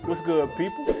What's good,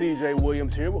 people? CJ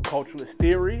Williams here with Culturalist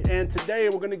Theory, and today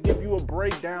we're going to give you a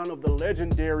breakdown of the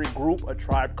legendary group A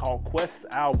Tribe Called Quest's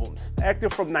albums.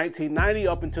 Active from 1990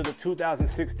 up until the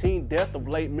 2016 death of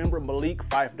late member Malik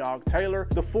Phife Dawg Taylor,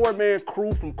 the four-man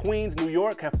crew from Queens, New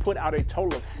York have put out a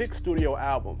total of 6 studio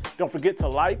albums. Don't forget to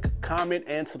like, comment,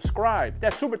 and subscribe.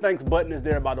 That super thanks button is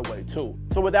there, by the way, too.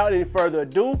 So without any further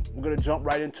ado, we're going to jump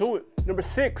right into it. Number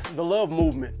 6, The Love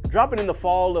Movement. Dropping in the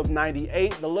fall of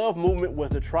 '98, The Love Movement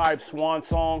was the Tribe's swan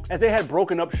song, as they had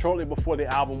broken up shortly before the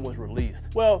album was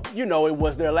released. Well, you know, it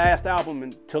was their last album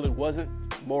until it wasn't.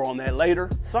 More on that later.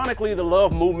 Sonically, The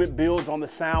Love Movement builds on the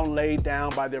sound laid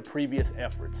down by their previous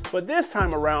efforts. But this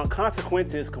time around,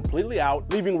 Consequence is completely out,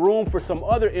 leaving room for some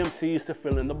other MCs to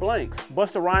fill in the blanks.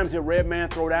 Busta Rhymes and Redman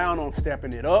throw down on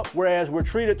Stepping It Up, whereas we're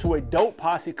treated to a dope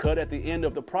posse cut at the end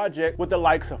of the project with the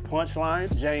likes of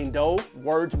Punchline, Jane Doe,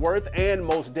 Wordsworth, and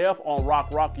Mos Def on Rock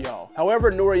Rock Y'all.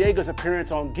 However, Noreaga's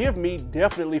appearance on Give Me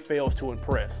definitely fails to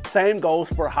impress. Same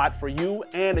goes for Hot For You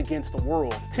and Against the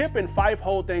World. Tip and Phife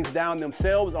hold things down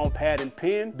themselves on Pad and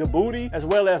Pen, The Booty, as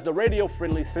well as the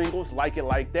radio-friendly singles Like It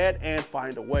Like That and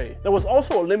Find a Way. There was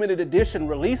also a limited edition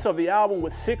release of the album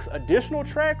with 6 additional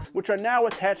tracks, which are now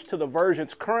attached to the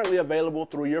versions currently available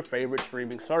through your favorite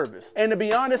streaming service. And to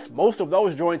be honest, most of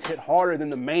those joints hit harder than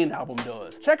the main album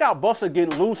does. Check out Busta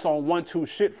Getting Loose on 1-2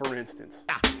 Shit, for instance.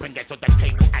 Bring it to the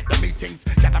table at the meetings,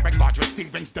 gathering large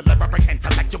receivings, delivering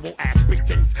intellectual ass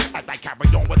beatings as I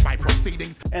carry on with my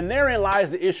proceedings. And therein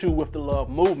lies the issue with The Love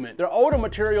Movement. Their older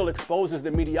material exposes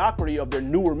the mediocrity of their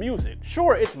newer music.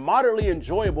 Sure, it's moderately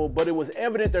enjoyable, but it was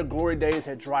evident their glory days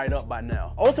had dried up by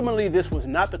now. Ultimately, this was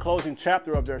not the closing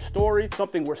chapter of their story,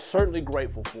 something we're certainly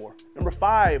grateful for. Number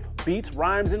 5, Beats,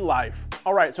 Rhymes, and Life.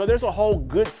 Alright, so there's a whole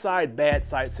good side, bad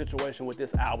side situation with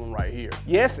this album right here.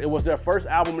 Yes, it was their first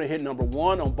album to hit number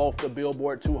 1 on both the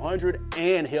Billboard 200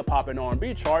 and hip hop and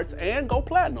R&B charts and go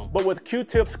platinum. But with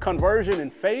Q-Tip's conversion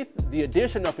and faith, the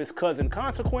addition of his cousin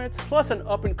Consequence, plus an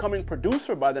up-and-coming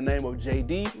producer by the name of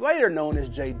JD, later known as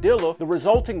J Dilla, the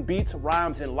resulting Beats,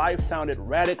 Rhymes, and Life sounded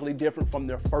radically different from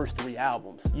their first 3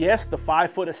 albums. Yes, the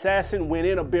 5-foot assassin went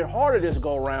in a bit harder this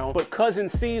go-round, but Cousin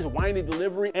C's whiny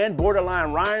delivery and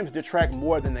borderline rhymes detract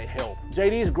more than they help.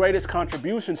 JD's greatest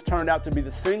contributions turned out to be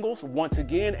the singles, Once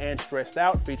Again and Stressed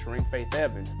Out, featuring Faith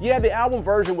Evans. Yeah, the album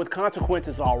version with Consequence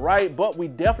is alright, but we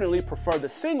definitely prefer the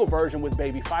single version with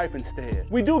Baby Phife instead.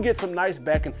 We do get some nice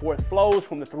back and forth flows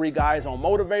from the 3 guys on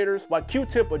Motivators, while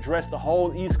Q-Tip addressed the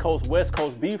whole East Coast West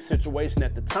Coast beef situation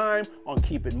at the time on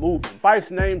Keep It Moving.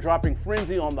 Phife's name dropping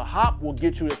Frenzy on The Hop will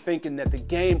get you to thinking that the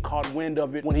game caught wind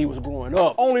of it when he was growing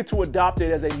up, only to adopt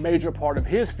it as a major part of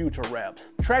his future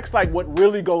raps. Tracks like What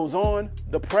Really Goes On,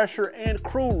 The Pressure, and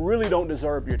Crew really don't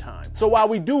deserve your time. So while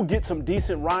we do get some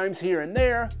decent rhymes here and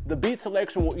there, the beat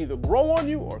selection will either grow on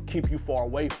you or keep you far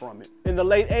away from it. In the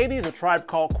late 80s, A Tribe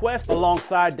Called Quest,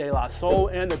 alongside De La Soul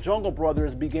and the Jungle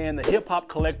Brothers, began the hip-hop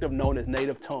collective known as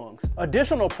Native Tongues.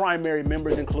 Additional primary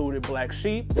members included Black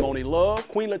Sheep, Monie Love,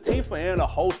 Queen Latifah, and a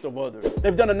host of others.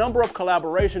 They've done a number of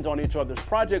collaborations on each other's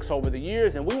projects over the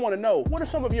years, and we want to know, what are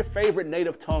some of your favorite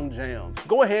Native Tongue jams?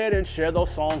 Go ahead and share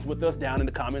those songs with us down in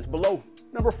the comments below.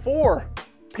 Number 4.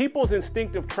 People's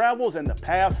Instinctive Travels and the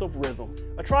Paths of Rhythm.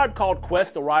 A Tribe Called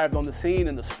Quest arrived on the scene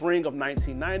in the spring of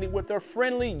 1990 with their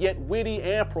friendly yet witty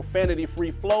and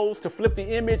profanity-free flows to flip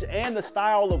the image and the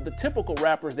style of the typical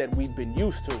rappers that we've been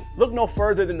used to. Look no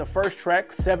further than the first track,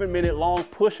 7-minute long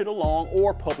Push It Along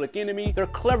or Public Enemy, their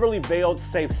cleverly veiled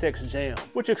Safe Sex jam,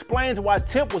 which explains why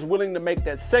Tip was willing to make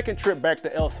that second trip back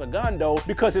to El Segundo,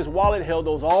 because his wallet held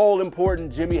those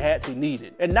all-important Jimmy hats he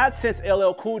needed. And not since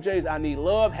LL Cool J's I Need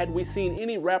Love had we seen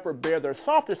any rapper bear their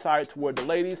softer side toward the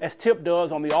ladies, as Tip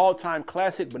does on the all-time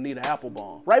classic Bonita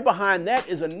Applebum. Right behind that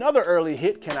is another early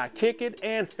hit, Can I Kick It,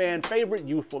 and fan favorite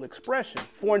Youthful Expression.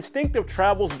 For Instinctive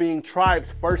Travels being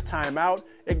Tribe's first time out,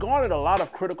 it garnered a lot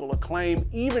of critical acclaim,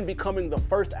 even becoming the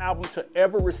first album to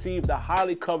ever receive the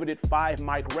highly coveted 5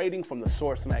 mic rating from the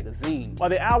Source magazine. While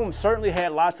the album certainly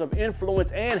had lots of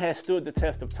influence and has stood the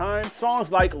test of time,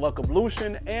 songs like Luck of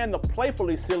Lucian and the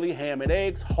playfully silly Ham and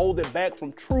Eggs hold it back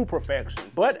from true perfection.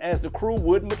 But as the crew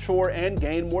would mature and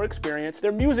gain more experience,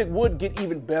 their music would get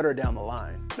even better down the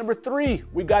line. Number 3,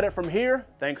 We Got It From Here,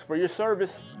 Thanks for Your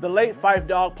Service. The late Phife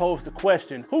Dawg posed the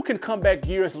question, who can come back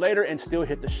years later and still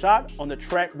hit the shot on the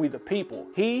track We the People?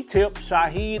 He, Tip,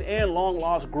 Shaheed, and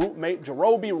long-lost groupmate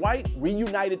Jerobi White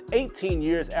reunited 18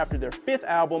 years after their 5th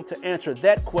album to answer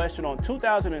that question on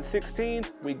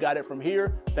 2016's We Got It From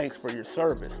Here, Thanks for Your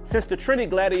Service. Since the Trinity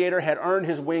Gladiator had earned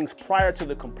his wings prior to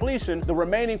the completion, the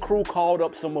remaining crew called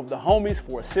up some of the homies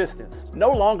for assistance.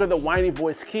 No longer the whiny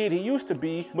voiced kid he used to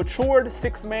be, matured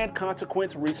 6 Taxman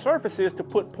Consequence resurfaces to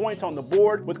put points on the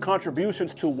board with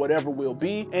contributions to Whatever Will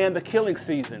Be and The Killing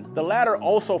Season, the latter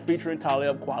also featuring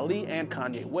Talib Kweli and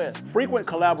Kanye West. Frequent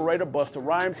collaborator Busta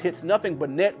Rhymes hits nothing but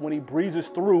net when he breezes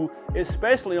through,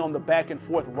 especially on the back and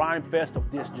forth rhyme fest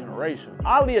of this generation.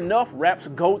 Oddly enough, rap's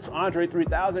GOATs Andre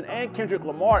 3000 and Kendrick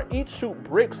Lamar each shoot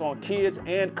bricks on Kids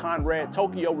and Conrad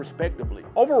Tokyo respectively.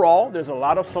 Overall, there's a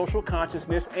lot of social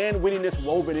consciousness and wittiness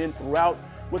woven in throughout,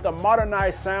 with a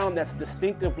modernized sound that's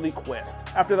distinctively Quest.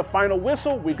 After the final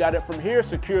whistle, We Got It From Here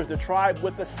secures the Tribe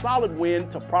with a solid win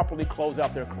to properly close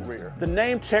out their career. The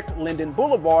name-checked Linden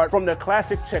Boulevard from their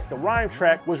classic Check the Rhyme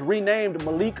track was renamed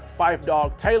Malik Phife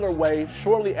Dawg Taylor Way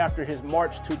shortly after his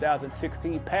March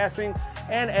 2016 passing,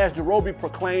 and as Jarobi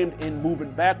proclaimed in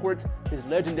Moving Backwards, his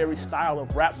legendary style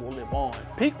of rap will live on.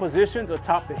 Peak positions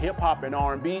atop the hip-hop and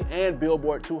R&B and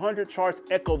Billboard 200 charts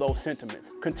echo those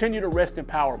sentiments. Continue to rest in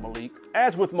power, Malik.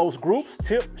 As with most groups,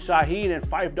 Tip, Shaheed, and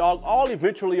Phife Dawg all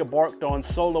eventually embarked on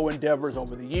solo endeavors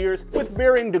over the years, with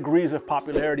varying degrees of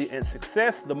popularity and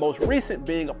success, the most recent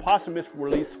being a posthumous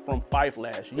release from Phife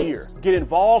last year. Get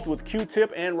Involved with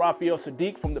Q-Tip and Raphael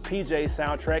Sadiq from the PJ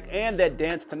soundtrack and that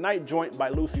Dance Tonight joint by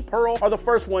Lucy Pearl are the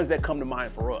first ones that come to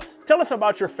mind for us. Tell us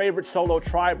about your favorite solo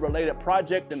Tribe-related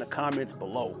project in the comments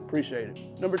below. Appreciate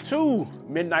it. Number 2,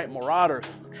 Midnight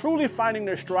Marauders. Truly finding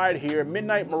their stride here,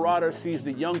 Midnight Marauders sees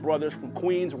the young brothers from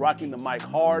Queens rocking the mic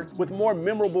hard with more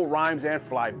memorable rhymes and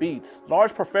fly beats.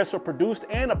 Large Professor produced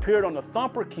and appeared on the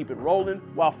thumper Keep It Rollin',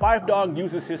 while Phife Dawg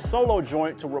uses his solo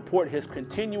joint to report his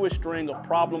continuous string of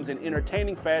problems in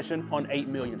entertaining fashion on 8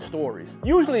 Million Stories.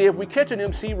 Usually, if we catch an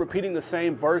MC repeating the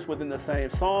same verse within the same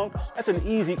song, that's an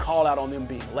easy call out on them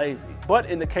being lazy. But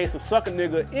in the case of Suck a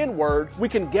Nigga N-word, we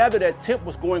can gather that Tip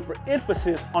was going for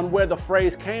emphasis on where the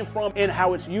phrase came from and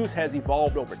how its use has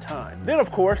evolved over time. Then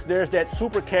of course, there's that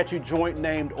super catchy joint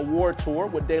named Award Tour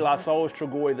with De La Soul's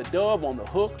Tragoy the Dove on the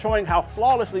hook, showing how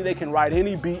flawlessly they can ride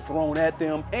any beat thrown at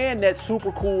them, and that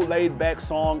super cool laid back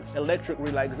song Electric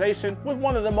Relaxation with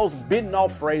one of the most bitten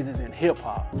off phrases in hip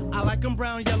hop. I like 'em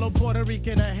brown, yellow, Puerto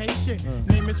Rican, or Haitian.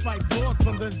 Name is Phife Dawg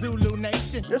from the Zulu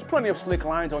Nation. There's plenty of slick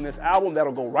lines on this album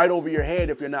that'll go right over your head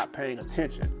if you're not paying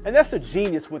attention. And that's the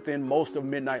genius within most of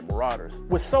Midnight Marauders.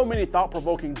 With so many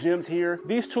thought-provoking gems here,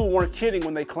 these two weren't kidding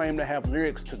when they claimed to have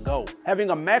lyrics to go. Having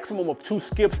a maximum of 2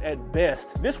 skips at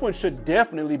best, this one should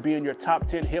definitely be in your top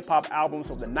 10 hip-hop albums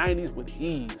of the 90s with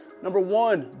ease. Number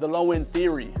 1, The Low End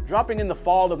Theory. Dropping in the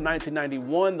fall of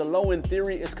 1991, The Low End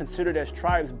Theory is considered as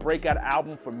Tribe's breakout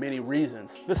album for many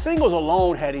reasons. The singles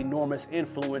alone had enormous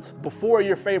influence. Before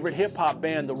your favorite hip-hop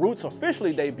band The Roots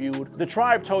officially debuted, the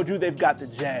Tribe told you they've got the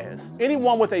jazz.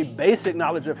 Anyone with a basic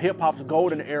knowledge of hip-hop's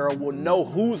golden era will know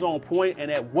who's on point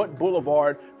and at what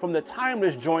boulevard from the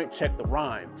timeless joint Check the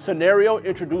Rhyme. Scenario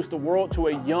introduced the world to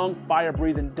a young,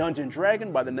 fire-breathing dungeon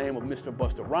dragon by the name of Mr.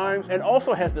 Busta Rhymes, and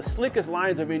also has the slickest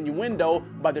lines of innuendo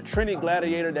by the Trini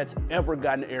Gladiator that's ever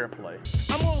gotten airplay.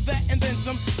 I'm all that and then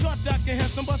some, short, dark, and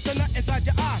handsome, bust a nut inside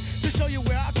your eye to show you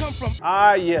where I come from.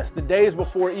 Ah yes, the days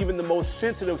before even the most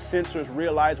sensitive censors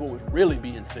realized what was really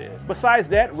being said. Besides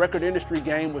that, Record Industry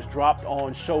Game was dropped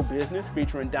on Show Business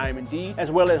featuring Diamond D,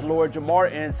 as well as Lord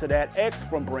Jamar and Sadat X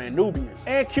from Brand Nubian.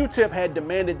 And Q-Tip had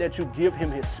demanded that you give him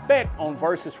his spec on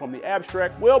verses from The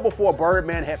Abstract well before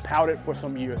Birdman had pouted for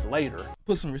some years later.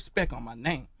 Put some respect on my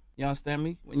name. You understand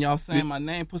me? When y'all saying my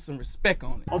name, put some respect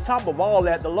on it. On top of all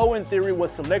that, The Low End Theory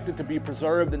was selected to be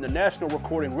preserved in the National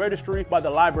Recording Registry by the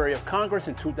Library of Congress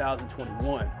in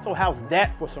 2021. So how's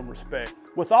that for some respect?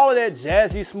 With all of that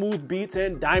jazzy, smooth beats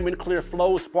and diamond clear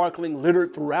flows sparkling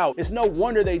littered throughout, it's no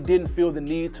wonder they didn't feel the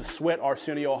need to sweat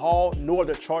Arsenio Hall nor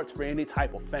the charts for any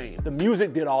type of fame. The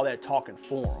music did all that talking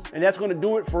for them. And that's going to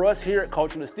do it for us here at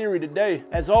Culturalist Theory today.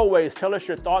 As always, tell us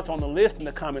your thoughts on the list in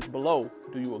the comments below.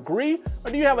 Do you agree,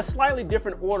 or do you have a slightly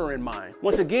different order in mind?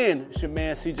 Once again, it's your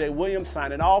man CJ Williams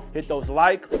signing off. Hit those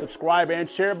like, subscribe, and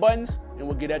share buttons, and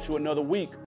we'll get at you another week.